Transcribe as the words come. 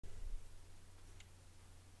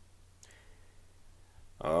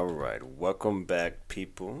All right, welcome back,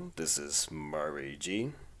 people. This is Murray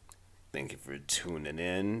G. Thank you for tuning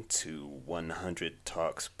in to 100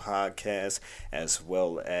 Talks podcast, as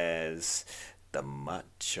well as the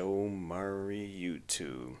Macho Murray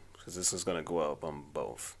YouTube, because this is going to go up on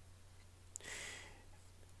both.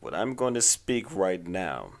 What I'm going to speak right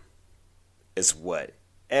now is what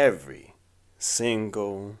every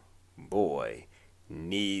single boy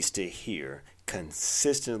needs to hear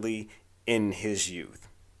consistently in his youth.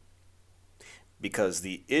 Because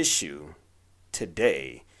the issue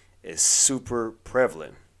today is super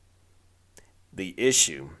prevalent. The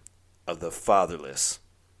issue of the fatherless.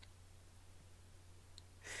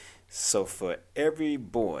 So, for every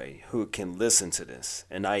boy who can listen to this,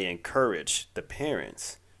 and I encourage the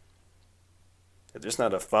parents, if there's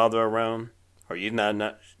not a father around, or you're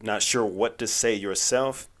not sure what to say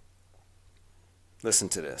yourself, listen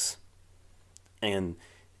to this. And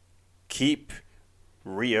keep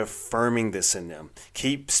reaffirming this in them.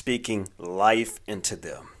 Keep speaking life into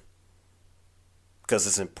them. Because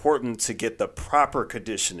it's important to get the proper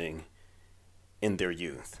conditioning in their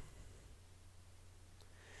youth.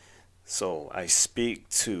 So I speak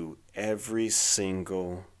to every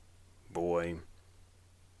single boy,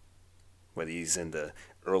 whether he's in the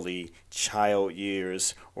early child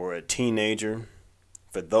years or a teenager,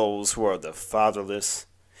 for those who are the fatherless,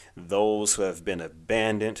 those who have been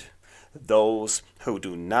abandoned, those who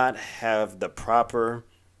do not have the proper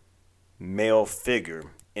male figure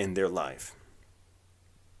in their life.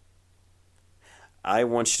 I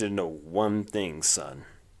want you to know one thing, son.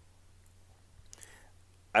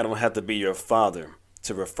 I don't have to be your father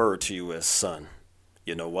to refer to you as son.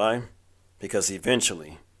 You know why? Because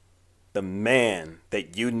eventually, the man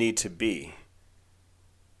that you need to be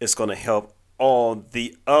is going to help all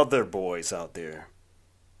the other boys out there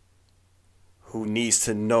who needs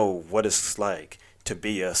to know what it's like to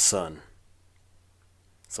be a son.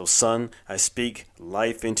 So, son, I speak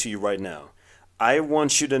life into you right now. I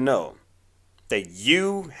want you to know that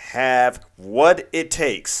you have what it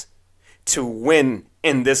takes to win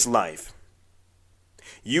in this life.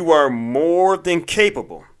 You are more than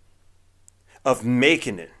capable of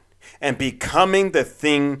making it and becoming the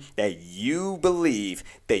thing that you believe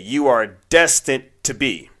that you are destined to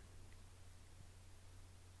be.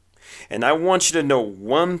 And I want you to know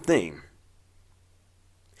one thing.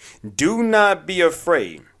 Do not be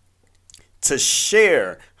afraid to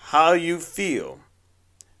share how you feel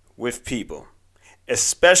with people,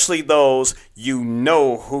 especially those you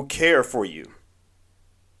know who care for you.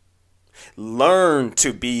 Learn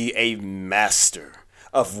to be a master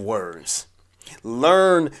of words.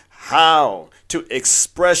 Learn how to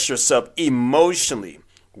express yourself emotionally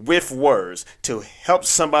with words to help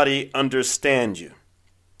somebody understand you.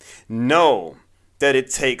 Know that it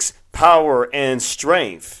takes power and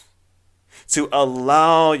strength to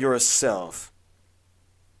allow yourself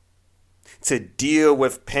to deal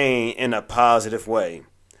with pain in a positive way,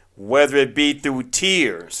 whether it be through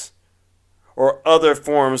tears or other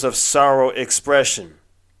forms of sorrow expression.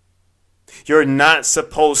 You're not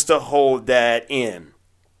supposed to hold that in.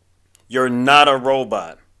 You're not a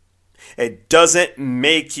robot. It doesn't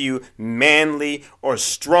make you manly or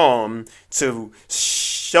strong to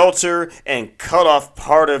shelter and cut off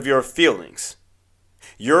part of your feelings.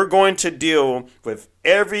 You're going to deal with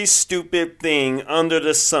every stupid thing under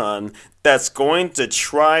the sun that's going to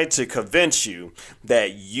try to convince you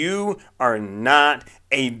that you are not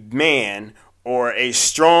a man or a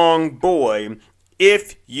strong boy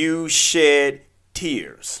if you shed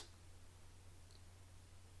tears.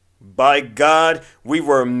 By God, we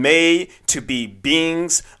were made to be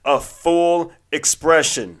beings of full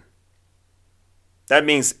expression. That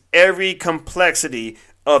means every complexity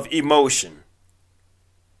of emotion.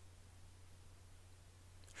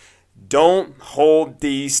 Don't hold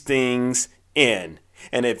these things in.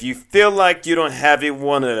 And if you feel like you don't have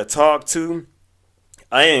anyone to talk to,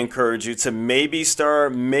 I encourage you to maybe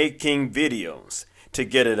start making videos to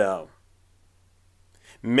get it out.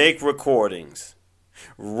 Make recordings.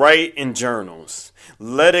 Write in journals.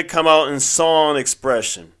 Let it come out in song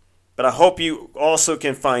expression. But I hope you also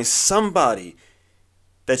can find somebody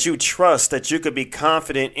that you trust, that you could be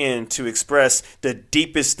confident in to express the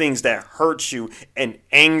deepest things that hurt you and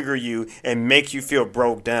anger you and make you feel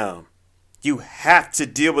broke down. You have to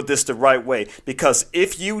deal with this the right way, because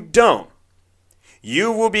if you don't,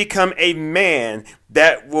 you will become a man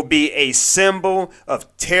that will be a symbol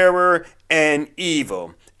of terror and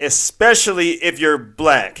evil, especially if you're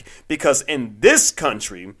black, because in this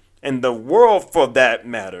country, and the world for that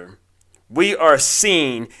matter, we are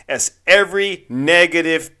seen as every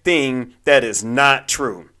negative thing that is not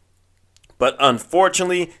true. But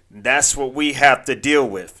unfortunately, that's what we have to deal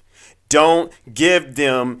with. Don't give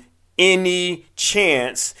them any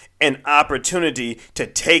chance and opportunity to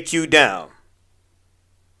take you down.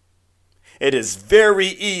 It is very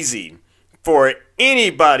easy for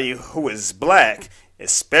anybody who is black,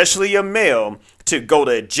 especially a male, to go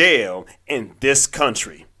to jail in this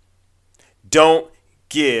country. Don't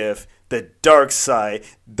give the dark side,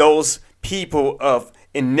 those people of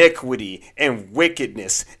iniquity and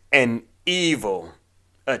wickedness and evil,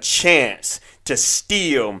 a chance to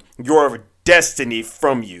steal your destiny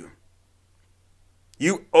from you.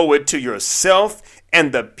 You owe it to yourself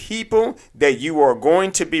and the people that you are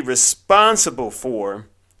going to be responsible for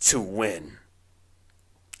to win,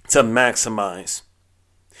 to maximize,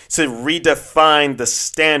 to redefine the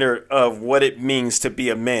standard of what it means to be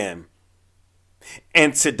a man,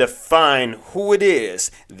 and to define who it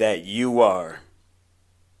is that you are.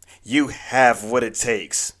 You have what it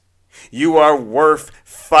takes. You are worth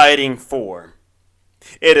fighting for.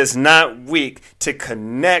 It is not weak to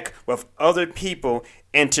connect with other people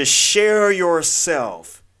and to share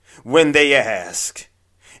yourself when they ask,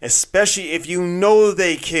 especially if you know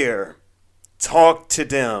they care. Talk to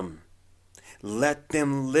them. Let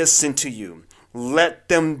them listen to you. Let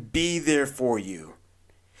them be there for you.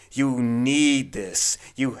 You need this.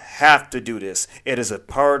 You have to do this. It is a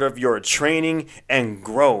part of your training and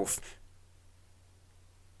growth.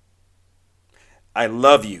 I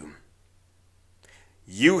love you.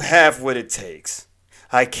 You have what it takes.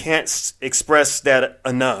 I can't express that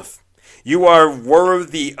enough. You are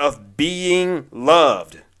worthy of being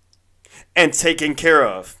loved and taken care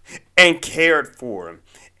of and cared for,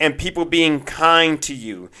 and people being kind to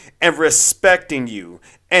you and respecting you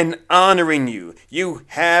and honoring you. You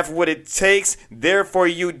have what it takes, therefore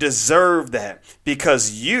you deserve that,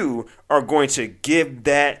 because you are going to give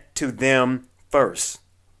that to them first.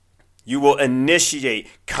 You will initiate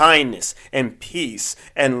kindness and peace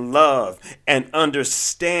and love and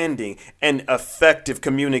understanding and effective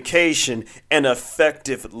communication and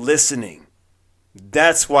effective listening.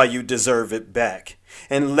 That's why you deserve it back.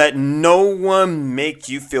 And let no one make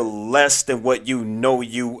you feel less than what you know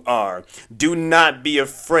you are. Do not be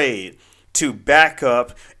afraid to back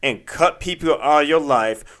up and cut people out of your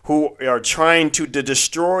life who are trying to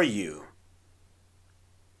destroy you.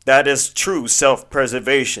 That is true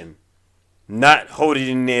self-preservation. Not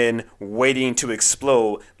holding in, waiting to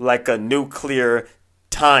explode like a nuclear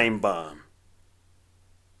time bomb.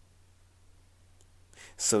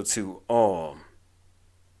 So to all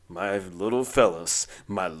my little fellas,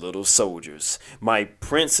 my little soldiers, my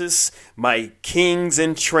princes, my kings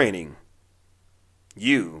in training,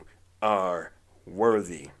 you are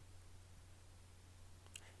worthy.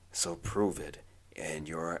 So prove it in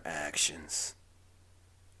your actions.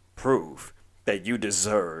 Prove that you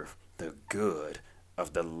deserve the good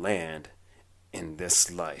of the land in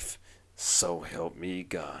this life. So help me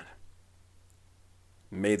God.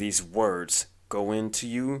 May these words go into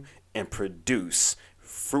you and produce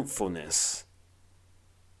fruitfulness.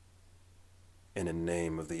 In the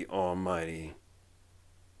name of the Almighty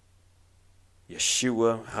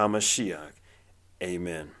Yeshua HaMashiach.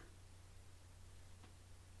 Amen.